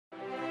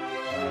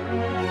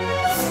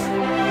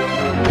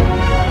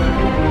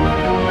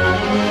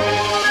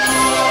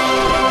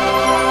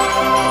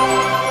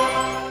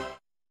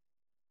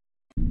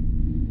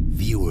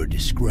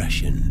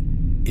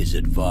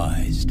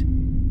advised.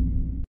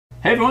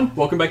 Hey everyone,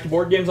 welcome back to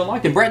Board Games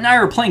Unlocked, and Brett and I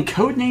are playing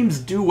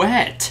Codenames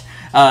Duet.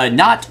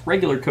 Not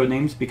regular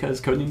Codenames, because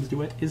Codenames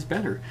Duet is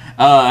better.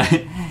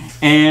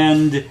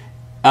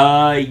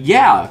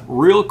 Yeah,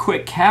 real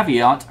quick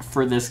caveat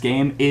for this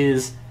game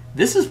is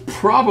this is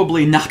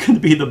probably not going to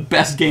be the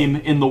best game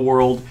in the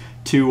world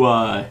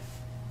to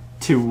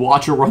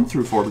watch a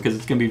run-through for, because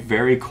it's going to be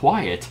very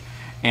quiet,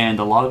 and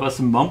a lot of us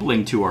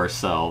mumbling to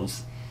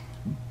ourselves.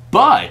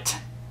 But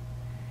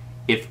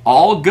if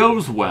all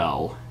goes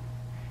well,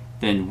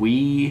 then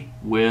we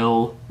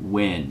will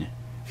win.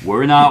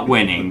 We're not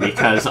winning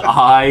because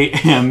I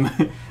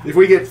am... If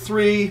we get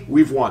 3,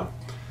 we've won.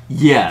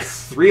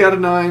 Yes. 3 out of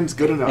 9's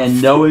good enough.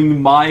 And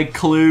knowing my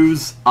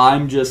clues,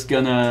 I'm just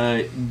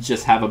gonna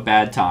have a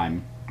bad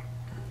time.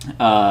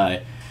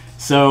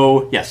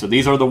 So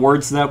these are the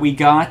words that we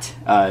got.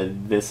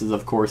 This is,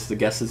 of course, the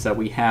guesses that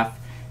we have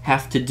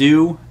to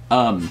do.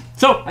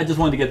 So I just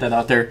wanted to get that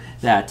out there,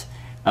 that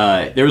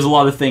there was a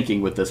lot of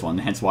thinking with this one,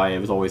 hence why it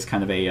was always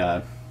kind of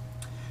a...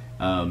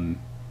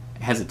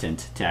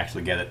 hesitant to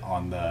actually get it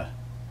on the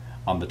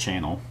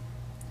channel.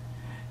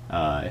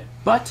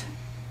 But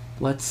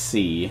let's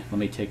see. Let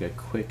me take a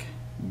quick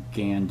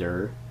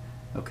gander.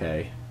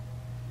 Okay,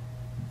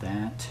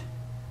 that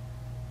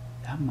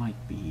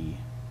might be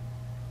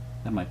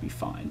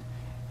fine.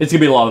 It's gonna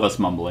be a lot of us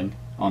mumbling,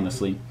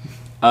 honestly.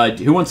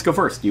 Who wants to go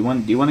first? Do you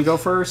want to go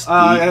first?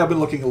 I've been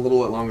looking a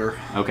little bit longer.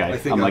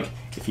 Okay, I'm like,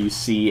 if you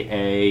see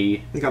a...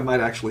 I think I might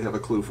actually have a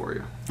clue for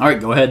you. All right,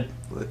 go ahead.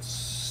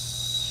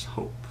 Let's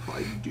hope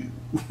I do.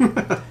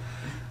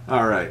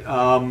 All right.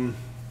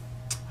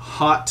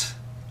 Hot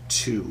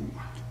 2.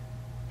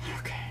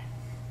 Okay.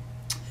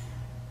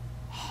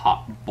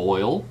 Hot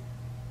boil.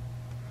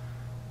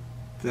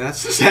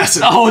 That's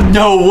Assassin. Oh,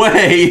 no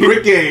way!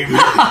 Quick game.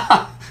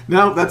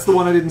 No, that's the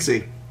one I didn't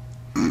see.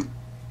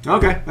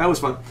 Okay, that was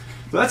fun.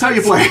 So that's how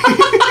you play.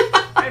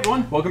 Hey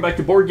everyone, welcome back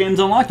to Board Games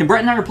Unlocked, and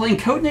Brett and I are playing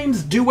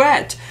Codenames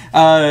Duet.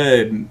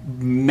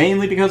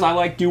 Mainly because I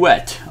like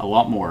Duet a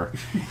lot more.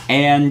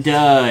 And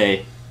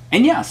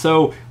yeah,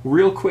 so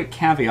real quick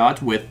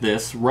caveat with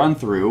this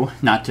run-through,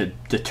 not to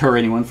deter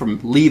anyone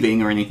from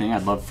leaving or anything.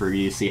 I'd love for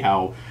you to see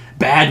how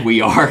bad we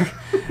are.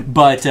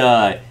 But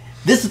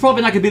this is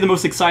probably not going to be the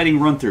most exciting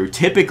run-through.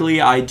 Typically,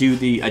 I do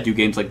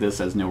games like this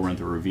as no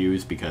run-through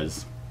reviews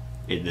because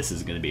this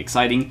is going to be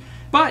exciting.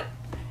 But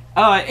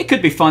it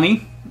could be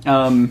funny,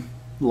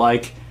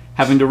 like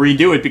having to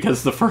redo it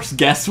because the first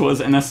guess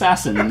was an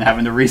assassin and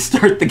having to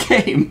restart the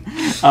game.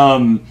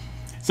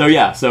 So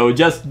yeah, so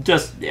just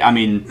I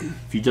mean,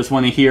 if you just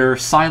want to hear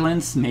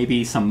silence,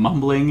 maybe some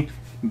mumbling,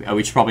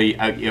 we should probably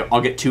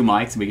I'll get 2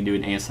 mics and we can do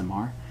an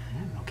ASMR.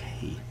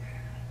 Okay,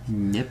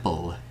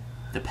 nipple.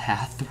 The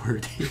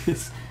password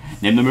is...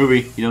 Name the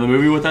movie. You know the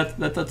movie what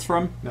that's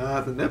from?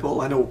 The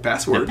nipple. I know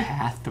password. The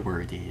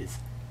password is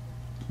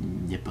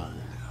nipple.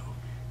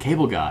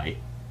 Cable Guy.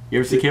 You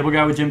ever see Cable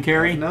Guy with Jim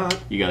Carrey? No.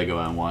 You gotta go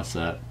out and watch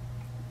that.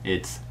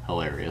 It's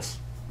hilarious.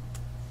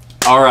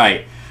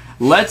 Alright,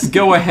 let's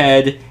go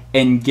ahead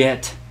and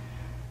get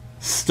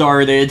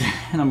started.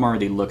 And I'm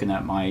already looking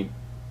at my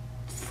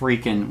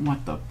freaking...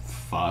 What the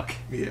fuck?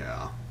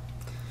 Yeah.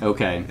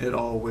 Okay. It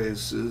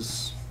always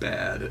is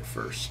bad at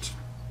first.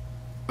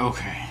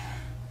 Okay.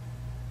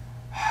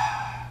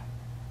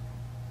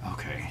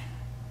 Okay.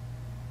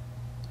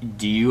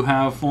 Do you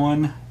have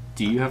one?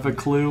 Do you have a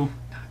clue?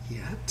 Not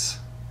yet.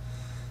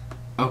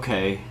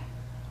 Okay.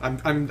 I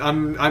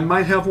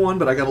might have one,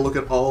 but I got to look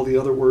at all the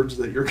other words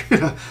that you're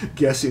gonna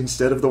guess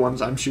instead of the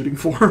ones I'm shooting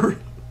for.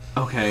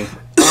 Okay.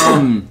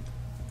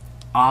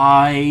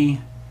 I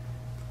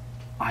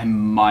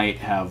might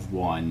have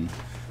one.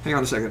 Hang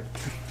on a second.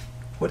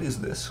 What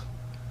is this?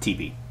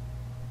 TP.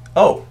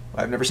 Oh,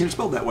 I've never seen it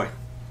spelled that way.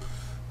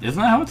 Isn't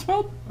that how it's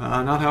spelled?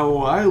 Not how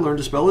I learned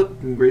to spell it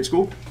in grade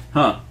school.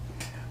 Huh.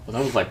 Well,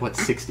 that was like, what,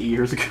 60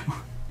 years ago?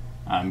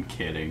 I'm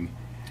kidding.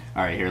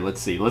 All right, here,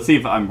 let's see. Let's see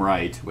if I'm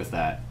right with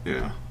that.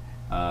 Yeah.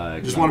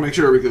 Just want to make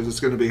sure because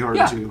it's going to be hard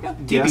to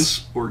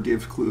guess or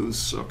give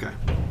clues. Okay.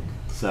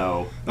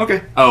 So.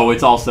 Okay. Oh,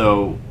 it's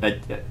also,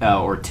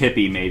 or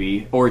Tippy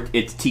maybe. Or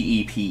it's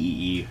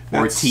T-E-P-E-E.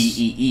 Or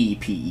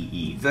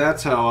T-E-E-P-E-E.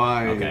 That's how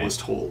I was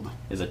told.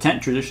 Is a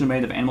tent traditionally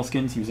made of animal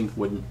skins using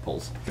wooden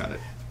poles. Got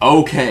it.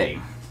 Okay.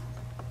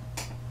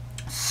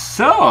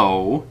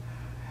 So,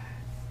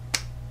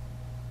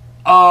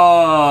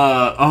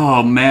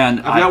 oh man.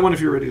 I've got one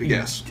if you're ready to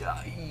guess.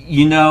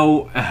 You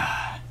know,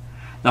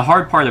 the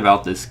hard part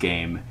about this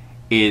game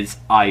is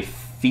I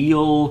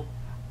feel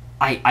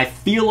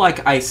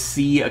like I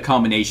see a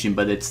combination,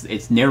 but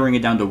it's narrowing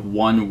it down to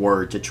one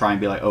word to try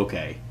and be like,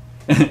 okay,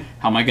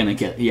 how am I gonna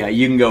get? Yeah,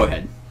 you can go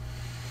ahead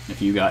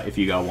if you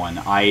got one.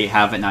 I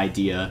have an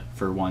idea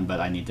for one, but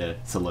I need to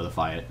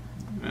solidify it.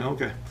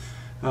 Okay.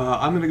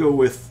 I'm going to go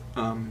with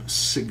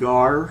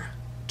Cigar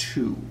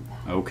 2.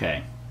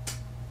 Okay.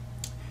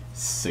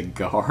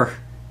 Cigar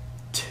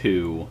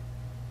 2.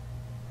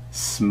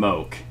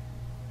 Smoke.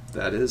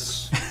 That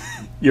is...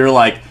 You're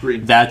like,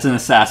 green. That's an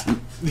assassin.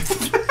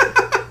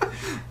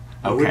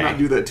 I would not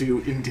do that to you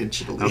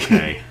intentionally.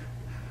 Okay.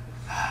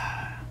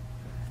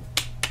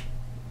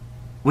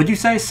 What'd you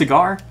say?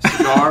 Cigar?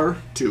 Cigar,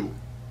 2.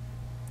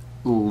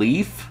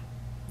 Leaf?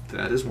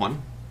 That is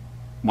 1.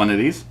 One of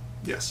these?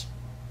 Yes.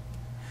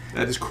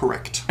 That is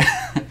correct.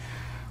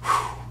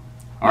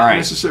 All Not right.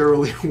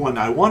 necessarily one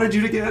I wanted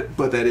you to get,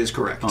 but that is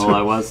correct. Oh,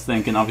 I was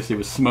thinking obviously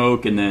with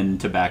smoke and then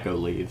tobacco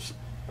leaves.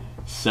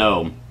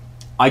 So,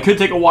 I could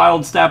take a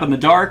wild stab in the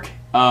dark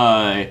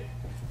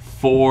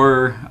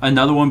for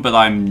another one, but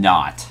I'm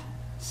not.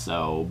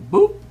 So,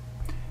 boop.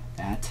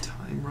 That.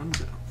 Time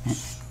runs out.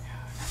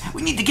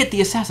 We need to get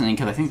the assassin in,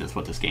 because I think that's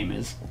what this game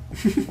is.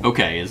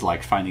 Okay, is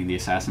like finding the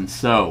assassin.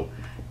 So,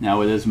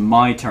 now it is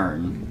my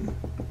turn.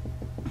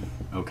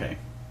 Okay.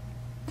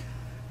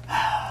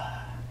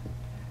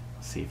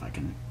 Let's see if I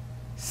can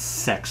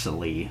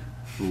sexily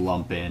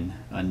lump in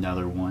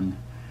another one.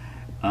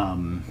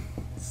 7.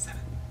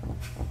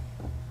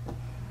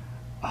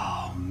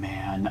 Oh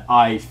man,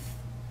 as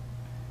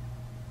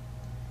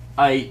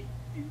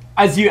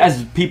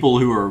people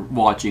who are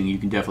watching, you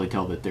can definitely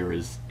tell that there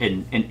is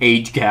an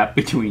age gap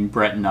between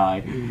Brett and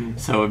I,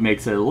 so it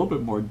makes it a little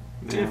bit more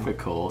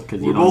difficult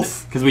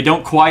because we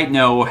don't quite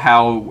know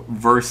how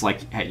versed,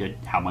 like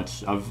how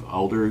much of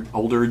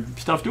older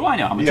stuff do I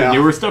know, how much of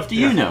newer stuff do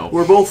you know.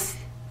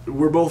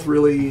 We're both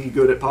really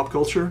good at pop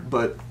culture,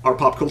 but our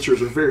pop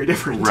cultures are very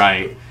different.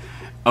 Right.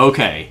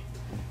 Okay.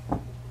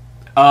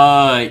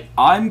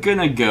 I'm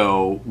gonna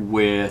go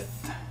with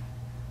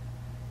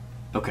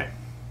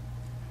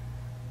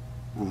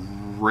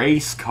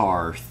Race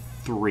Car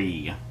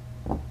 3.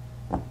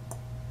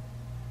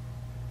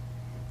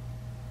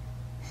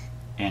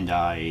 And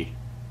I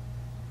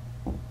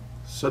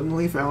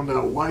suddenly found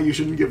out why you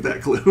shouldn't give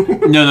that clue.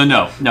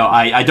 No.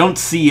 I don't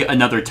see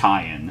another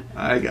tie-in.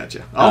 I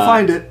gotcha. I'll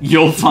find it.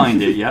 You'll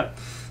find it. Yep.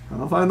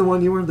 I'll find the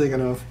one you weren't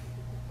thinking of.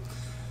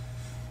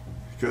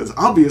 Because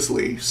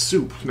obviously,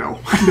 soup. No.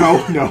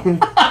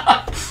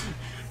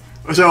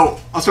 So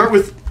I'll start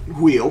with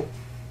wheel.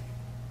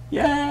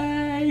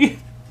 Yay!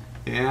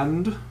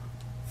 And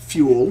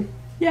fuel.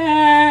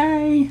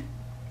 Yay!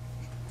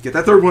 Get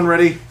that third one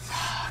ready.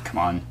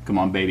 Come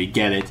on, baby,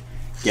 get it.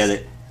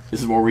 This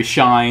is where we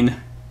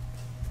shine.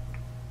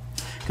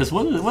 Because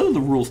what do the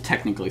rules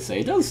technically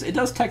say? It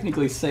does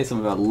technically say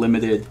something about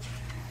limited.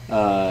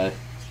 Your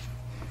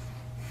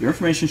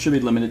information should be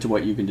limited to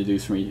what you can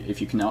deduce from it.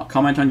 If you cannot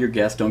comment on your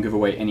guess, don't give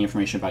away any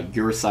information about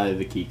your side of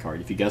the key card.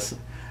 If you guess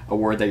a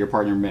word that your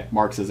partner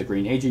marks as a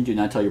green agent, do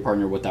not tell your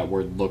partner what that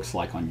word looks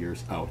like on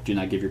yours. Oh, do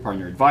not give your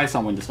partner advice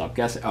on when to stop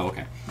guessing. Oh,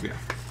 okay. Yeah.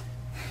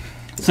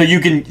 So you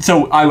can.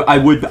 So I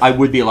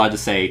would be allowed to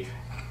say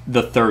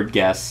the third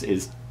guess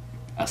is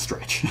a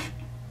stretch.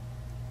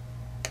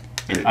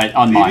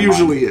 It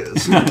usually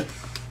is.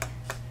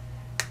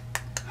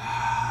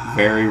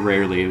 Very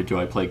rarely do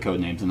I play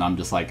Codenames and I'm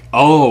just like,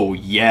 oh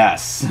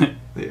yes.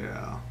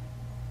 Yeah.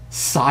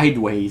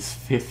 Sideways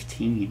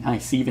 15.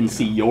 I even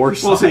see your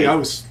side.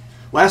 Well, see,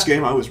 last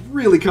game I was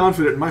really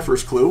confident in my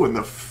first clue, and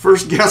the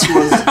first guess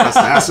was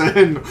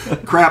assassin.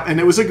 Crap, and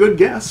it was a good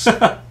guess.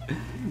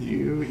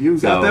 You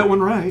got that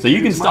one right. So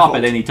you can stop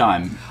at any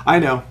time. I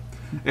know.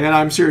 And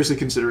I'm seriously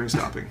considering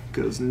stopping,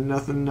 because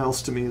nothing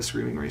else to me is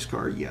screaming race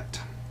car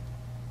yet.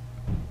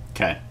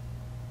 Okay.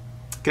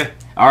 Okay.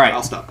 All right.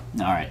 I'll stop.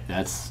 All right.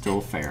 That's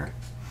still fair.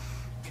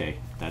 Okay.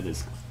 That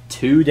is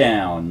 2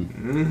 down.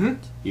 Mm-hmm.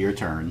 Your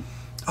turn.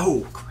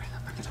 Oh, crap.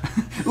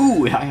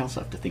 Ooh, I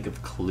also have to think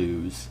of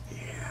clues.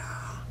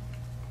 Yeah.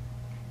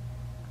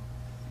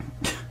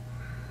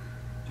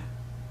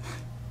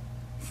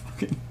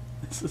 Fucking,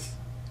 this is...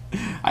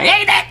 I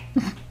hate it!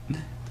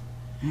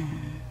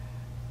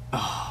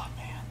 Oh,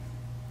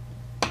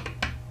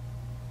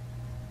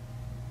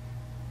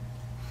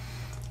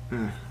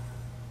 man.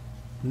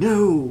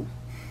 No.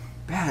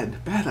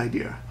 Bad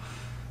idea.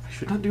 I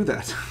should not do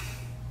that.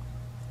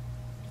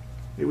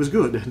 It was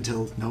good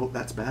until... No,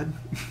 that's bad.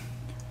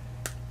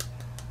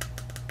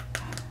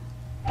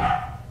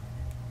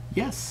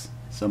 Yes.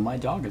 So my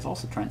dog is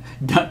also trying...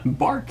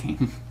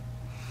 barking.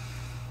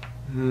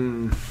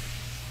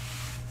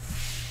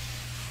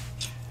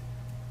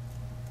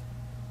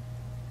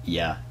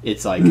 Yeah,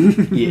 it's like...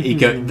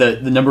 the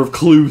number of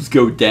clues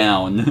go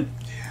down.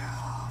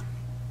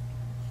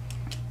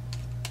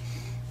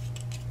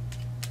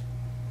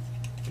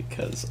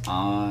 Because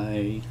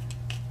I'm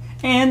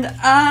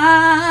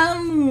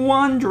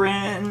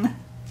wondering.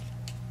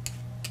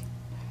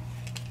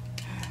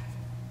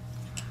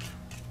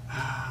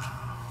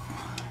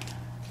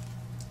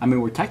 I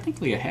mean, we're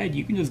technically ahead.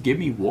 You can just give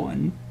me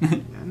one.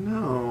 I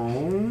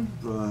know,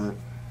 but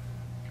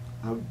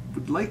I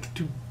would like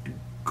to do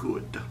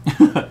good.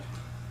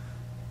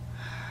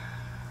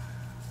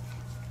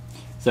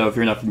 So if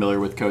you're not familiar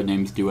with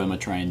Codenames Duet, I'm going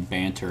to try and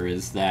banter,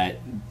 is that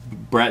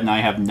Brett and I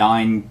have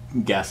 9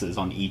 guesses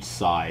on each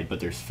side, but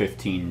there's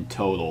 15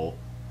 total,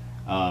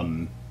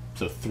 so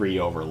 3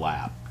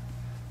 overlap.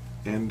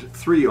 And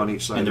 3 on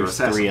each side. And there's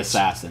 3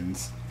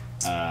 assassins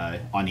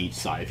on each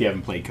side, if you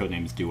haven't played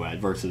Codenames Duet,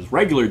 versus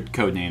regular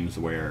Codenames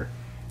where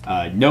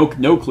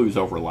no clues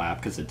overlap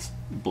because it's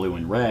blue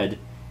and red,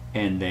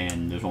 and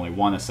then there's only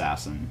 1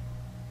 assassin.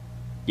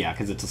 Yeah,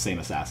 because it's the same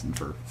assassin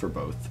for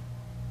both.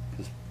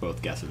 because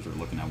both guessers are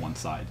looking at one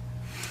side.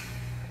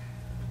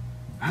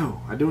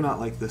 Oh, I do not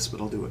like this, but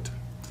I'll do it.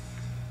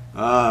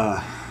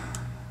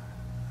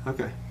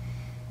 Okay.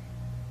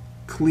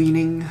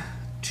 Cleaning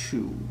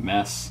 2.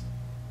 Mess.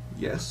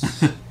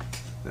 Yes.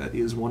 That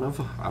is one of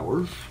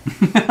ours.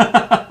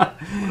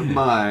 One of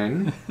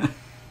mine.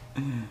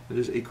 That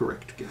is a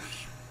correct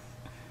guess.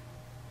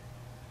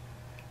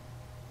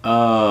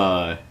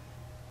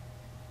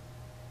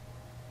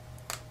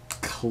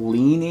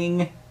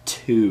 Cleaning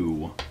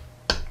 2.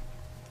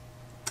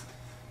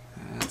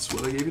 That's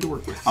what I gave you to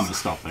work with. I'm gonna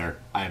stop there.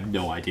 I have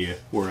no idea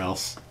where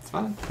else. It's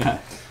fine.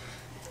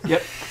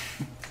 Yep.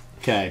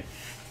 Okay.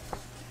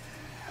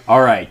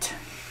 All right.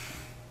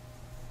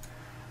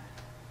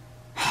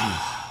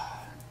 How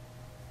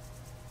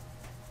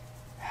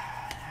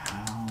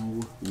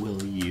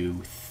will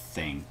you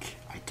think?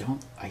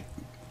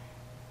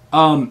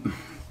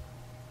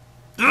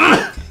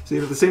 See,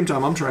 at the same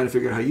time, I'm trying to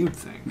figure out how you'd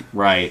think.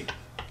 Right.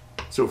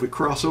 So if we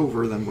cross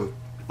over, then we're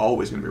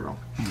always going to be wrong.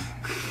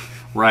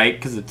 Right,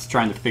 because it's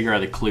trying to figure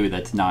out a clue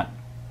that's not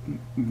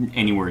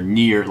anywhere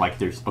near, like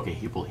there's, okay,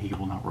 he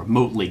will not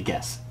remotely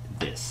guess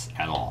this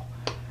at all.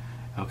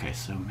 Okay,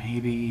 so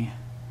maybe,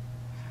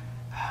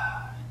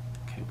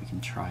 okay, we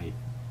can try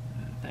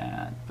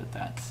that, but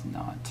that's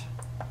not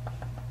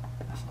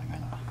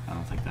gonna, I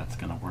don't think that's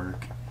gonna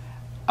work.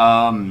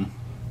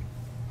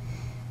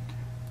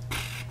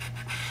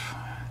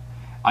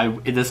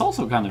 This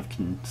also kind of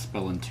can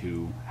spell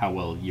into how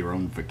well your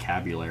own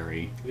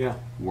vocabulary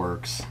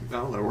works.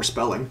 Well, or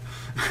spelling,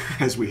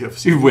 as we have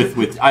seen.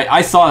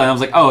 I saw that and I was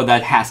like, oh,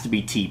 that has to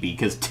be TP,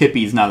 because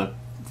Tippy's not a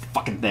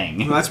fucking thing.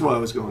 Well, that's why I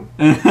was going.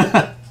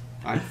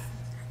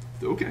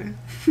 Okay.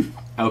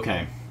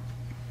 Okay.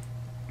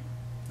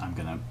 I'm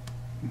gonna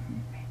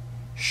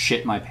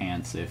shit my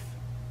pants if...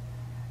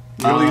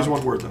 You only use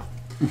one word, though.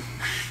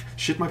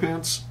 Shit my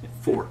pants,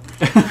 4.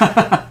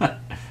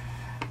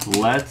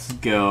 Let's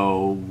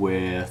go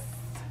with...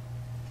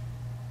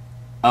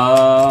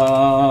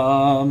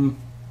 I'm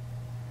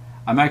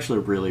actually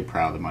really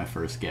proud of my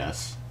first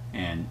guess,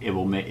 and it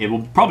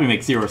will probably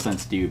make 0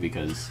 sense to you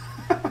because,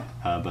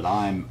 but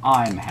I'm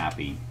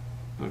happy.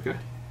 Okay.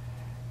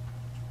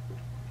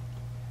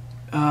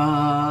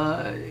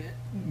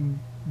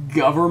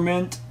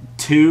 Government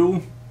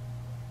 2.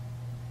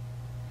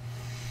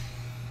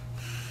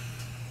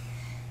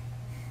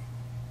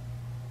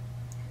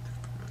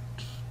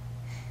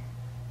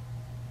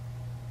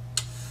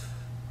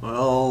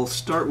 I'll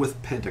start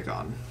with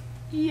Pentagon.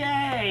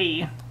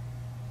 Yay!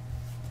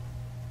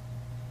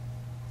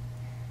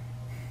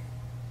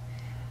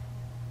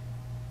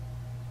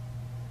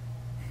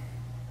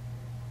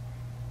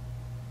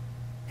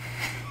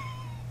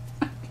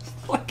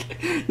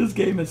 This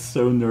game is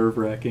so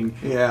nerve-wracking.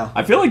 Yeah.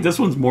 I feel like this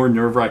one's more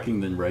nerve-wracking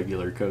than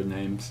regular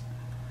Codenames.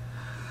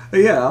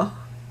 Yeah.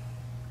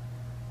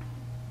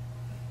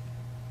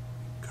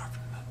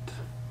 Government.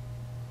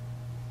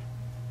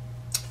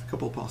 A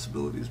couple of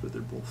possibilities, but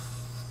they're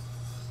both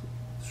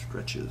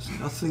stretches.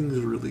 Nothing's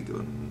really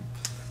good.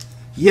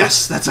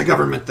 Yes, that's a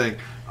government thing.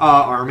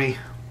 Army.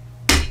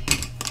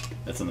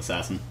 That's an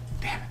assassin.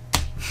 Damn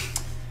it.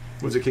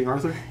 Was it King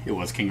Arthur? It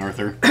was King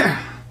Arthur.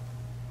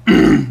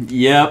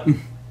 Yep.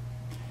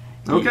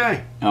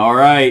 Okay. All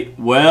right.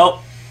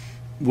 Well,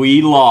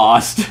 we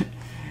lost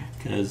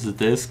because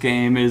this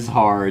game is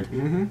hard.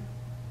 Mm-hmm.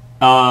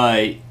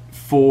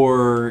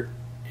 For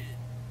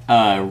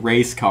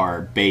race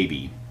car,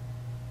 baby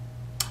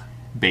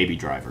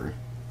driver.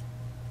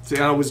 See,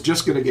 I was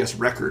just gonna guess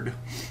record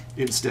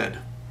instead.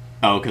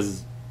 Oh,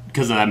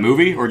 because of that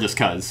movie, or just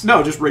cause?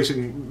 No, just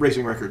racing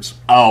records.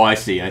 Oh, I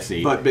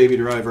see. But Baby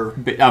Driver.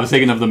 I was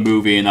thinking of the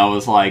movie, and I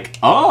was like,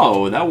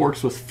 oh, that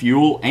works with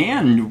fuel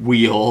and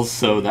wheels,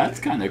 so that's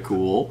kind of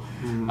cool.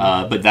 Mm-hmm.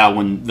 But that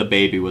one, the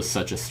baby, was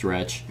such a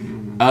stretch.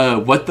 Mm-hmm.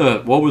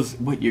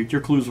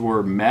 Your clues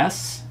were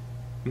mess?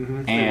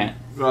 Mm-hmm. And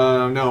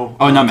no.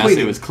 Oh, not mess.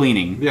 Cleaning. It was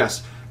cleaning.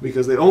 Yes,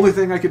 because the only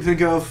thing I could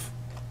think of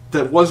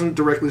that wasn't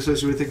directly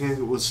associated with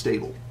thinking was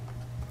stable.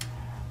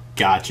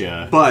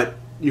 Gotcha. But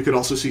you could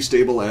also see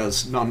stable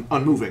as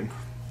unmoving,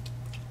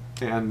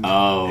 and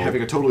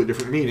having a totally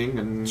different meaning.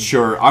 And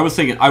sure, I was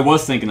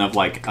thinking of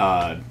like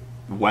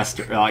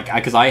Western, like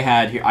because I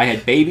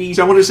had baby.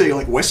 So I wanted to say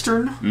like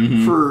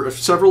Western for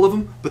several of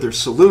them, but there's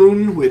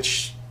saloon,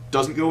 which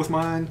doesn't go with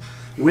mine.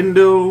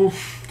 Window.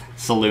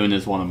 Saloon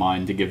is one of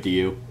mine to give to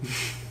you,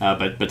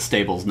 but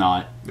stable's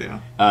not.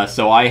 Yeah.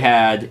 So I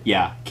had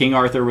King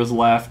Arthur was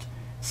left,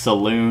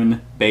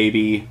 saloon,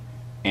 baby,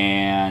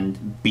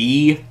 and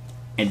B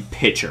and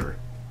pitcher.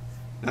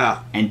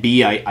 Ah. And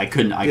B, I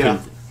couldn't.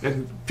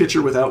 And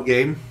pitcher without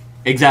game.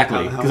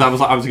 Exactly, because I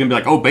was gonna be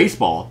like, oh,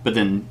 baseball, but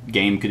then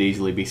game could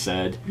easily be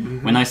said.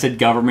 Mm-hmm. When I said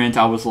government,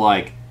 I was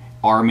like,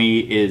 army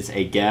is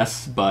a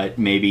guess, but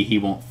maybe he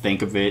won't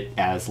think of it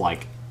as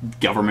like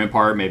government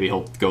part. Maybe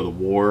he'll go to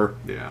war,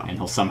 and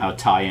he'll somehow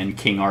tie in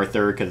King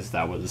Arthur because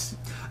that was.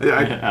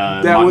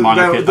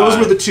 Those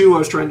were the two I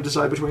was trying to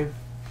decide between.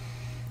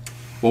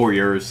 What were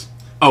yours?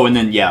 Oh, and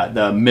then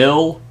the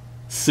mill,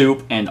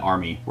 Soup, and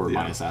Army were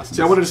my assassins.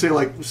 See, I wanted to say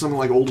like something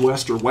like Old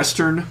West or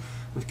Western,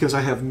 because I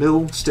have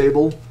Mill,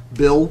 Stable,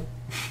 Bill.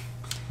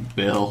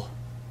 Bill.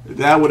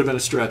 That would have been a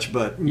stretch,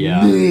 but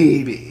yeah.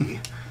 maybe.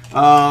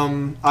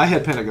 I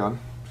had Pentagon,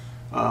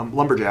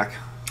 Lumberjack.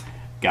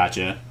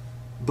 Gotcha.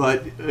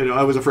 But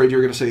I was afraid you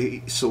were going to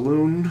say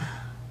Saloon,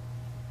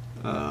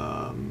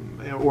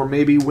 or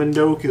maybe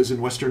Window, because in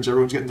Westerns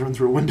everyone's getting thrown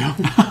through a window.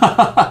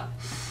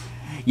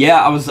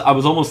 Yeah, I was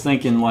almost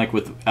thinking like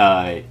with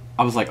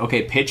I was like,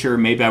 okay, pitcher.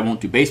 Maybe I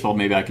won't do baseball.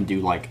 Maybe I can do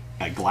like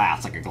a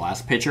glass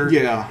pitcher.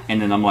 Yeah. And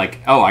then I'm like,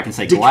 oh, I can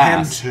say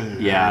glass.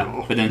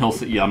 Yeah. But then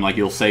I'm like,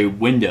 you'll say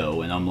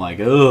window, and I'm like,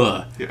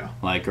 ugh. Yeah.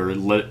 Like or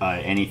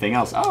anything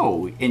else.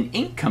 Oh, and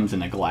ink comes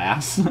in a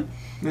glass.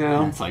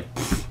 Yeah. And it's like,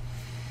 pfft.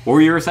 What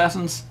were your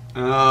assassins?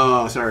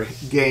 Oh, sorry.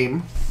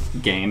 Game.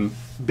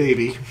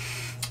 Baby.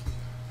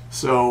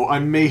 So I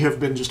may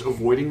have been just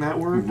avoiding that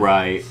word.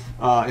 Right.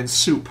 And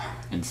soup.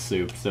 And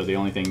soup. So the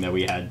only thing that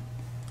we had.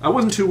 I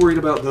wasn't too worried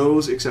about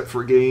those, except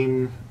for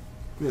game.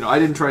 I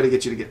didn't try to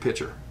get you to get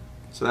pitcher,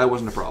 so that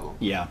wasn't a problem.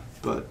 Yeah.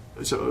 But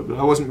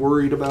I wasn't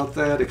worried about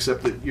that,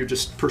 except that you're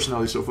just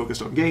personality so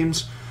focused on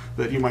games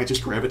that you might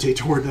just gravitate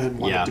toward that and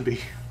want it to be.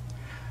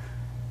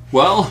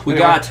 Well, we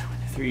got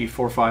 3,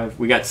 4, 5.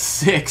 We got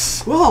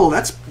 6. Whoa,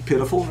 that's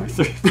pitiful. 3,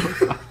 4,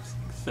 5,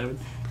 6, 7.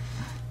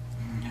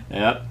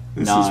 Yep.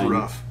 This 9. is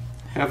rough.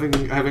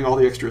 Having all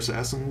the extra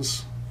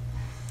assassins.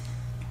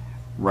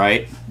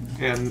 Right.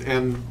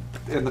 And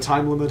the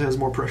time limit has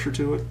more pressure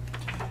to it.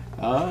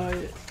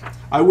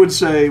 I would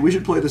say we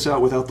should play this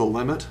out without the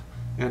limit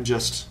and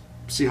just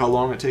see how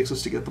long it takes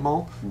us to get them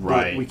all.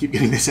 Right. But we keep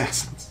getting the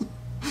assassins.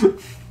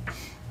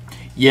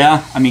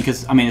 Yeah,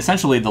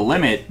 essentially the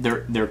limit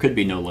there could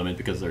be no limit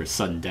because there's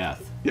sudden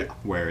death. Yeah.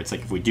 Where it's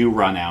like if we do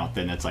run out,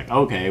 then it's like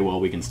okay, well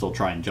we can still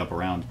try and jump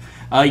around.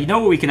 You know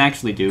what we can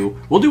actually do?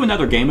 We'll do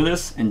another game of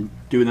this and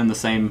do it in the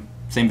same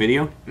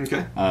video.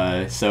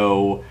 Okay.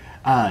 So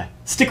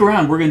stick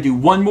around. We're gonna do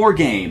one more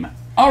game.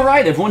 All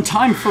right, everyone.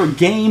 Time for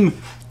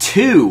game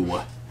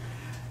 2.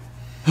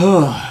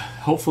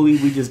 Hopefully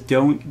we just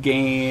don't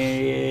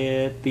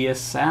get the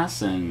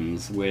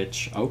assassins.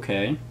 Which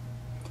okay.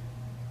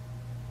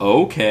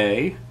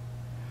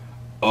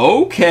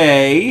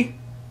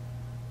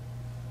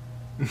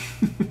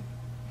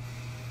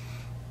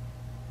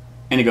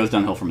 And it goes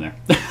downhill from there.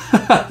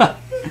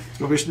 It's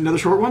gonna be another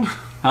short one?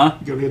 Huh?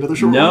 Gonna be another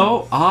short one?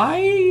 No,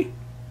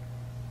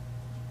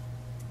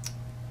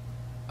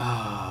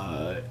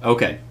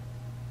 okay.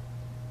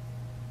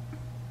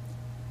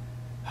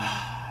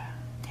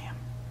 Damn.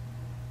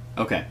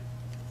 Okay.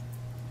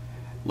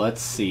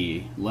 Let's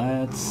see.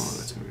 Oh,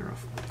 that's gonna be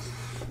rough.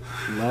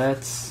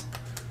 Let's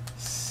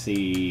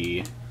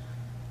see.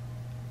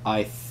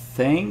 I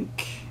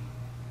think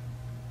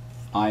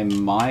I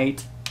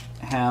might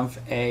have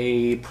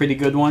a pretty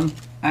good one,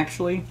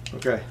 actually.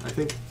 Okay, I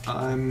think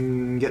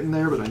I'm getting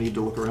there, but I need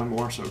to look around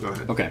more, so go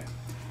ahead. Okay.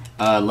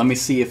 Let me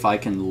see if I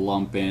can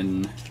lump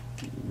in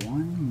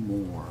one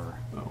more.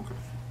 Oh, okay.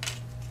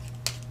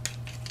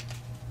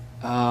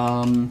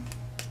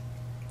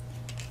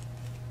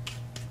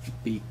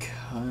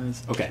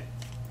 Because... Okay.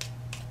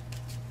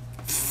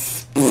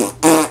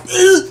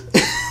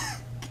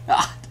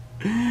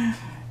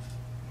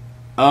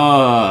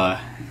 God.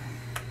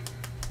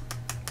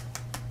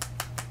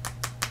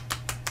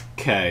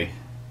 Okay.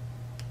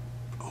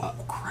 Oh,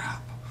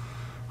 crap.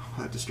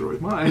 That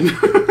destroyed mine.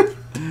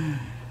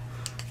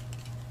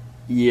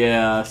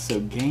 Yeah, so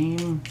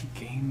game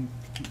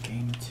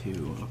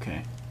 2.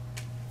 Okay.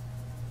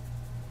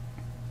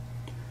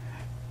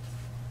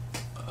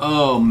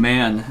 Oh,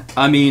 man.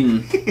 I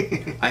mean,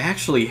 I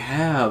actually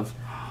have...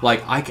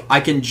 Like, I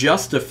can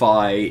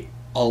justify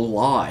a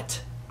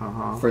lot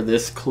for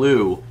this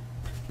clue,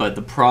 but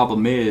the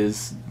problem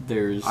is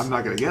there's... I'm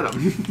not going to get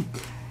them.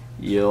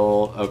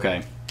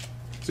 Okay.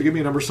 So give me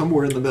a number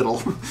somewhere in the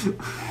middle.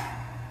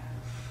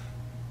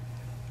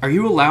 Are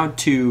you allowed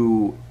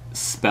to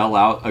spell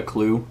out a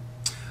clue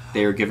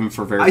they are given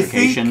for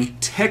verification? I think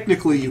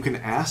technically you can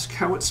ask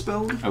how it's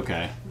spelled.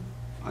 Okay.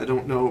 I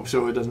don't know,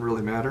 so it doesn't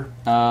really matter.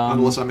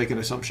 Unless I make an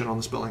assumption on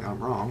the spelling I'm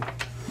wrong.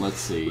 Let's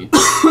see.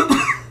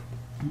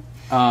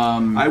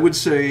 I would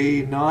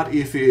say not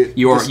if it...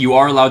 You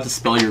are allowed to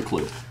spell your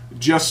clue.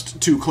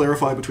 Just to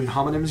clarify between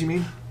homonyms, you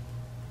mean?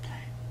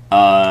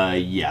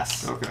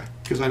 Yes. Okay.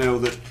 Because I know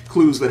that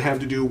clues that have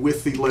to do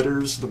with the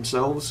letters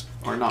themselves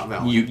are not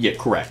valid.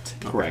 Correct.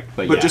 Okay. Correct.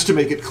 But just to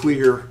make it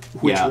clear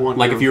which one...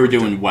 like if you were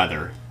doing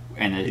weather,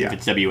 and if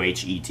it's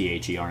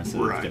W-H-E-T-H-E-R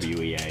instead of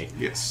W-E-A.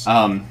 Yes.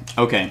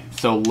 Okay,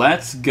 so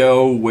let's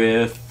go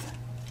with...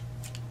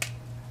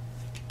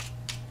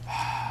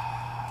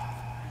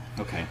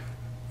 Okay.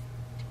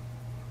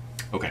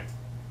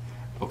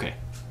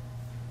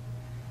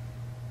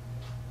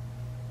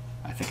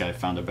 I think I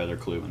found a better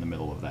clue in the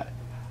middle of that.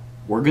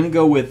 We're going to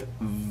go with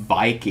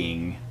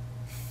Viking.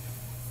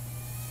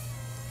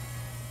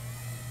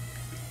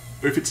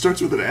 If it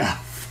starts with an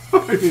F,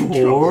 I'm in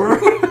 4?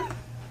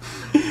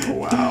 Oh,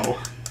 wow.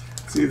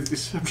 See,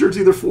 I'm sure it's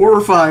either 4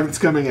 or 5 that's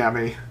coming at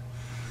me.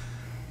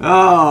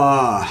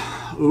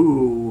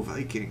 Ooh,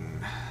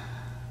 Viking.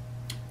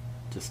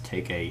 Just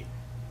take a...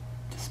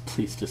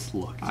 Please just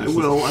look. I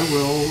will.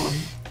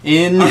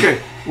 In...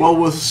 Okay, well,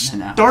 we'll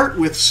start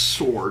with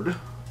sword.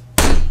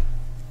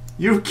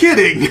 You're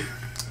kidding!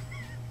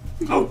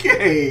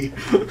 Okay.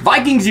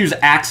 Vikings use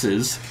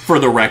axes, for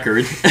the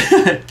record.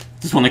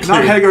 Just want to clear.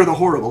 Not Hagar the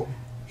Horrible.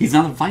 He's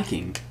not a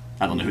Viking.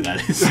 I don't know who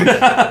that is.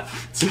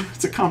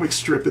 It's a comic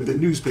strip in the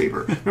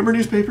newspaper. Remember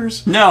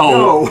newspapers?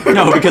 No,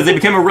 because they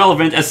became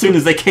irrelevant as soon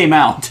as they came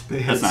out.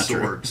 They had That's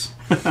not swords.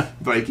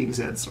 Vikings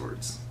had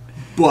swords.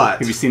 But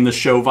have you seen the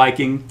show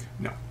Viking?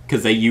 No.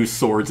 Because they use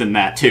swords in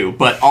that too,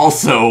 but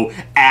also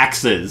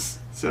axes.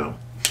 So.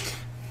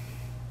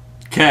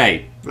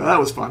 Okay. Well, that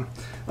was fun.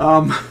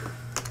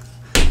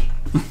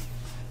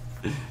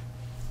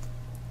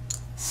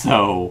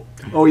 So.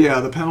 Oh yeah,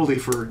 the penalty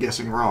for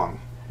guessing wrong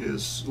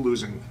is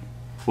losing.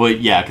 Well,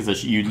 yeah,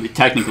 because you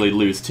technically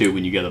lose too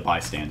when you get a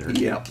bystander.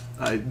 Yeah.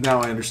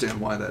 Now I understand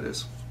why that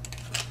is.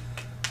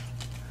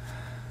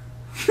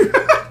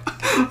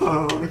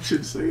 Oh, I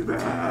should say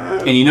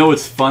that. And you know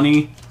what's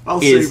funny? I'll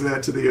save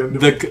that to the end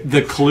of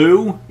the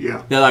clue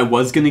that I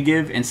was going to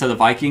give instead of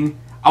Viking,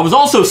 I was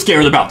also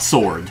scared about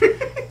sword.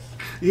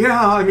 Yeah,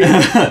 I mean,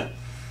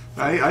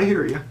 I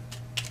hear you.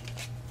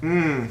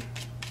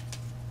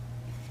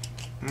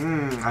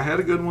 I had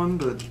a good one,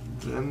 but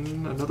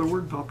then another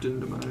word popped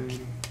into my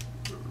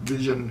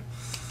vision.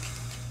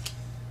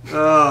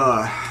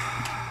 No.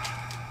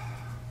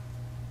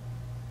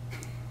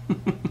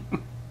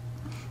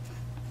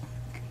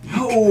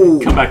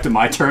 Come back to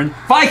my turn.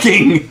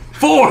 Viking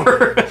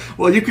 4.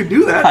 Well, you could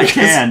do that. I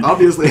can.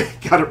 Obviously, I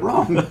got it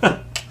wrong.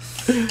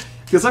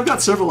 Because I've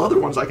got several other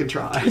ones I can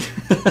try.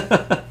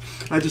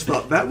 I just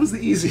thought that was the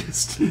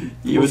easiest.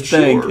 You would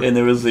think, and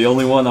it was the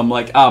only one. I'm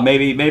like,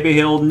 maybe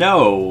he'll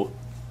know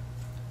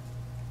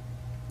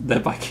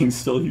that Vikings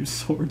still use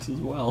swords as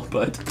well.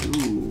 But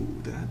ooh,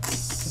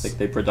 that's. I think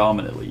they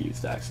predominantly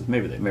used axes.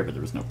 Maybe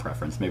there was no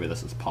preference. Maybe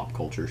this is pop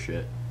culture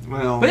shit.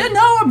 Well, but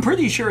no, I'm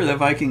pretty sure that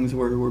Vikings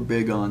were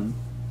big on.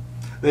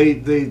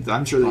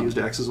 I'm sure they used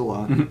axes a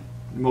lot,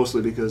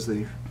 mostly because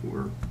they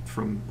were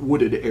from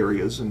wooded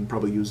areas and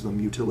probably used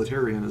them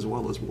utilitarian as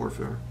well as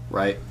warfare.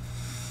 Right.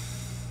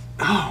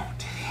 Oh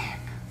dang!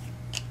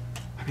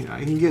 I mean,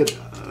 I can get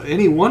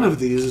any one of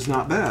these is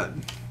not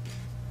bad.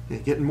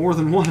 Getting more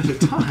than one at a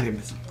time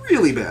is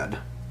really bad.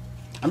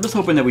 I'm just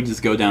hoping that we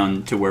just go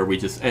down to where we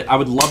just... I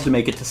would love to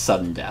make it to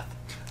sudden death.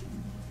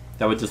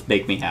 That would just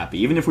make me happy,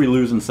 even if we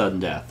lose in sudden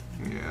death.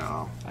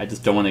 Yeah. I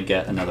just don't want to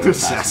get another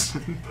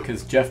assassin.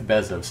 Because Jeff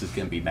Bezos is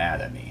going to be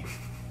mad at me.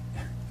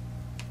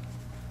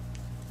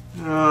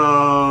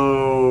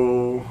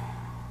 Oh.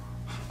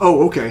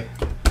 Oh, okay.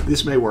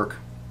 This may work.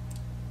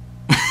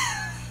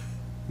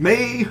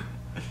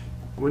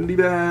 Wouldn't be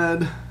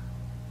bad.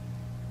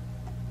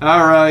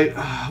 All right,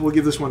 we'll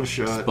give this one a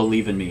shot. Just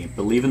believe in me.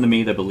 Believe in the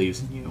me that believes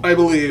in you. I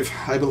believe.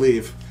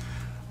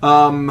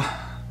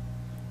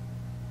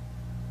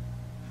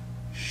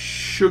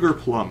 Sugar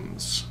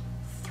plums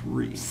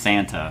 3.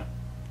 Santa.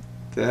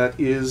 That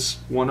is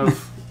one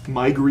of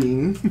my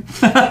green.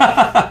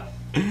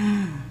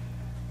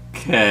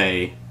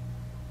 Okay.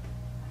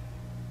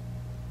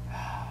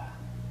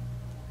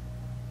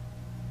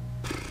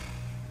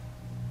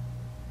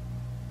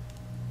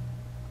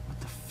 What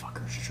the fuck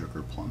are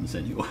sugar plums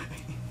anyway?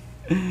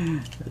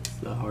 That's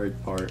the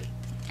hard part.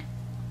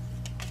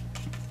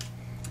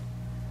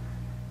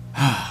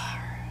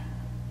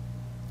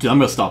 Dude, I'm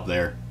gonna stop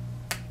there.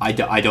 I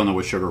don't know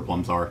what sugar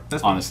plums are.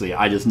 Honestly,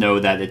 I just know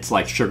that it's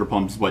like sugar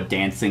plums. What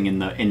dancing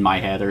in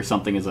my head or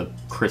something is a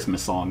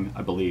Christmas song,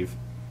 I believe.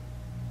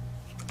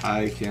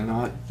 I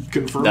cannot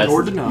confirm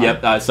or deny.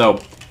 Yep. So,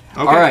 okay.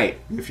 All right.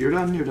 If you're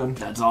done, you're done.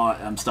 That's all.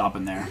 I'm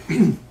stopping there.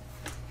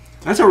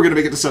 That's how we're gonna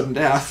make it to sudden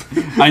death.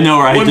 I know,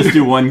 right? Just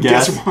do one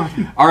guess. Guess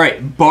one. All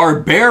right,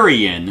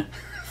 Barbarian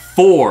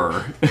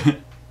 4.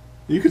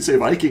 You could say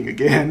Viking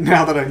again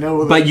now that I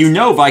know. But you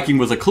know Viking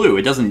was a clue.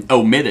 It doesn't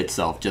omit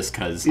itself just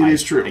because it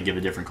is true. I give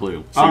a different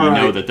clue. So all you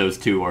right. know that those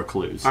two are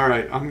clues. All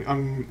right,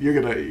 you're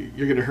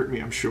gonna hurt me,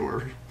 I'm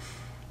sure,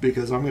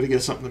 because I'm gonna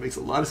guess something that makes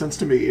a lot of sense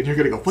to me, and you're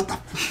gonna go, what the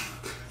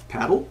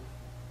paddle?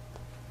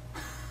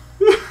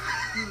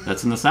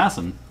 That's an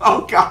assassin.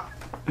 Oh God.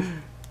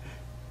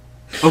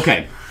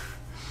 Okay.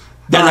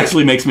 That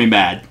actually makes me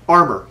mad.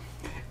 Armor.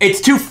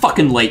 It's too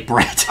fucking late,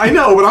 Brett. I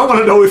know, but I want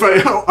to know if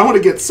I want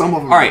to get some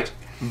of them. All right.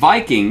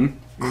 Viking,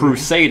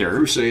 Crusader.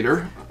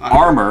 Crusader.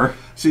 Armor.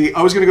 See,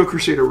 I was going to go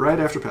Crusader right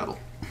after paddle.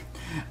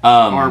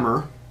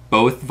 Armor.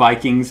 Both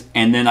Vikings,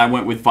 and then I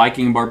went with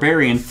Viking and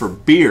Barbarian for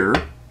beer.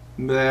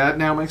 That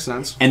now makes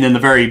sense. And then the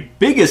very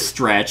biggest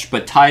stretch,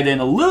 but tied in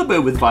a little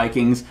bit with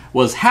Vikings,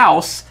 was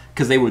House,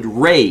 because they would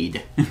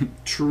raid.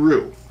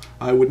 True.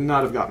 I would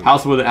not have gotten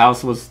House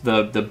was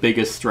the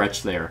biggest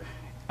stretch there.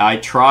 I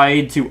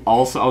tried to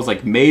also... I was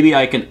like, maybe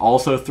I can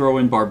also throw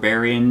in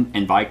Barbarian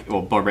and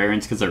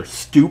Barbarians because they're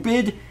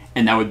stupid,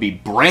 and that would be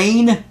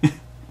Brain.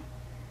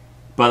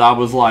 But I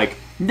was like,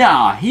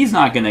 nah, he's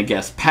not going to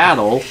guess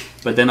paddle.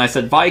 But then I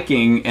said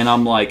Viking, and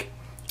I'm like,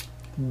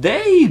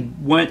 They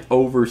went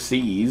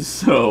overseas,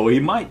 so he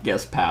might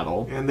guess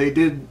paddle. And they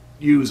did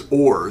use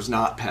oars,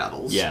 not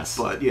paddles. Yes.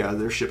 But yeah,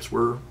 their ships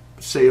were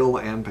sail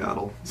and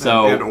paddle.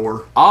 So and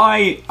oar.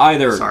 I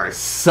either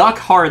suck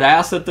hard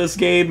ass at this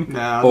game,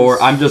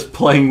 or I'm just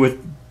playing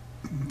with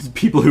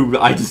people who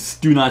I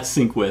just do not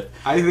sync with.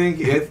 I think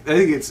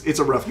it's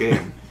a rough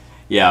game.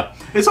 Yeah.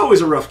 It's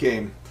always a rough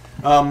game.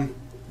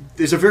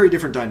 There's a very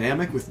different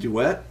dynamic with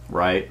Duet.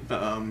 Right.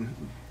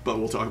 But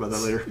we'll talk about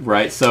that later.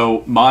 Right.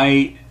 So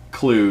my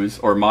clues,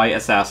 or my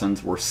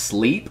assassins, were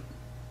sleep,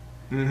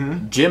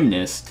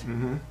 gymnast,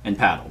 and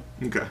paddle.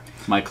 Okay.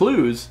 My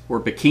clues were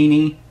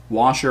bikini,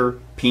 washer,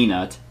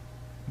 peanut,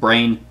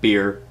 brain,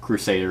 beer,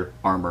 crusader,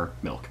 armor,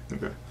 milk.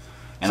 Okay.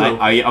 And so,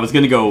 I was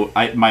going to go,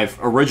 my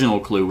original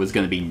clue was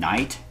going to be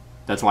knight.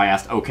 That's why I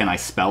asked, oh, can I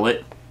spell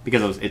it?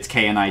 Because it's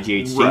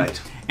K-N-I-G-H-T.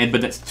 Right.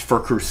 But that's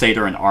for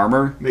crusader and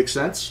armor. Makes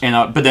sense.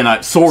 And but then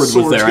sword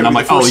was there, and I'm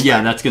like, oh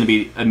yeah, that's going to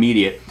be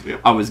immediate.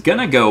 Yep. I was going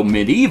to go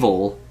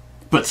medieval,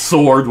 but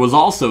sword was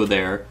also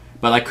there.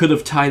 But I could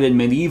have tied in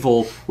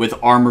medieval with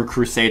armor,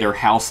 crusader,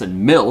 house,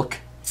 and milk.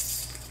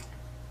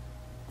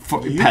 For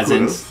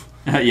peasants.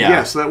 Yeah.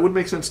 Yes, that would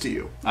make sense to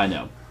you. I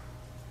know.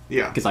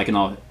 Yeah. Because I can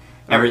all...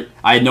 I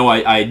had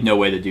no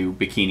way to do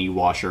bikini,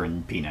 washer,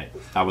 and peanut.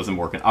 I wasn't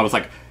working. I was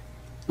like,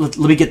 let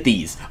me get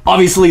these.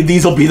 Obviously,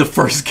 these will be the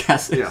first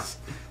guesses. Yeah.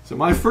 So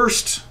my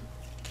first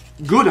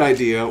good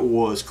idea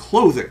was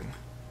clothing,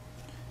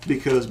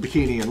 because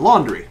bikini and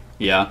laundry.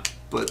 Yeah.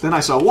 But then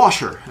I saw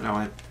washer, and I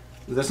went,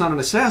 that's not an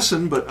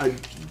assassin, but I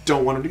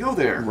don't want him to go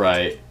there.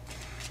 Right.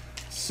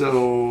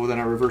 So then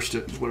I reversed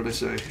it. What did I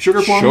say?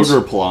 Sugar plums?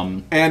 Sugar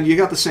plum. And you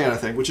got the Santa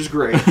thing, which is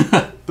great.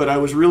 But I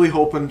was really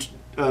hoping...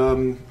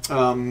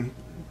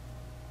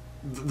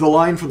 the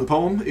line from the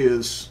poem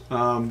is,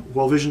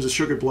 while visions of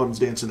sugar plums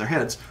dance in their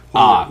heads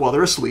while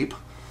they're asleep.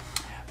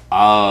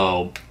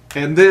 Oh.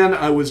 And then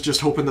I was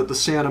just hoping that the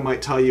Santa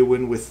might tie you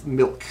in with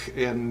milk,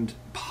 and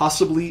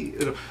possibly...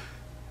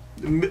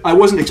 I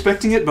wasn't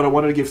expecting it, but I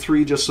wanted to give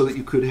 3 just so that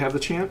you could have the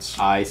chance.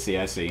 I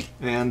see.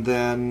 And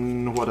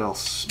then, what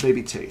else?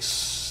 Maybe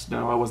taste.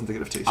 No, I wasn't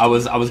thinking of taste. I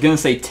was going to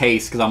say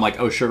taste, because I'm like,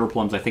 oh, sugar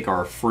plums I think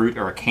are a fruit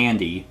or a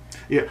candy.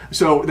 Yeah,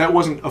 so that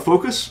wasn't a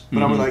focus,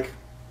 but I was like,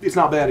 it's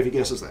not bad if he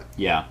guesses that.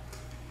 Yeah.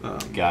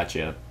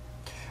 Gotcha.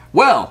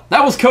 Well,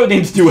 that was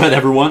Codenames Duet,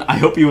 everyone. I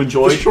hope you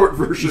enjoyed. The short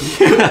version.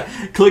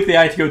 Click the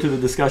I to go to the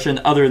discussion.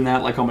 Other than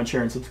that, like, comment,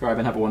 share, and subscribe,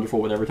 and have a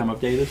wonderful whatever time of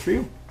day it is for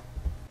you.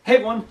 Hey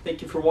everyone,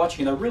 thank you for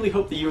watching, and I really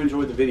hope that you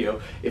enjoyed the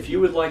video. If you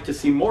would like to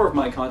see more of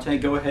my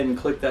content, go ahead and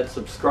click that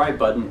subscribe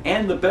button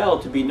and the bell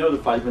to be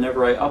notified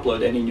whenever I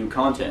upload any new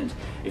content.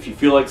 If you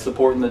feel like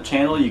supporting the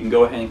channel, you can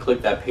go ahead and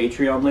click that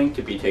Patreon link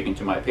to be taken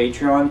to my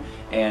Patreon,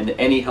 and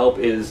any help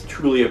is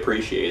truly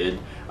appreciated.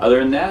 Other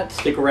than that,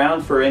 stick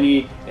around for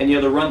any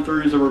other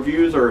run-throughs or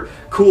reviews or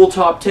cool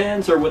top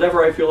 10s or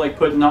whatever I feel like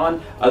putting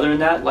on. Other than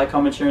that, like,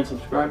 comment, share, and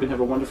subscribe, and have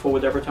a wonderful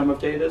whatever time of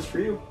day it is for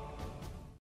you.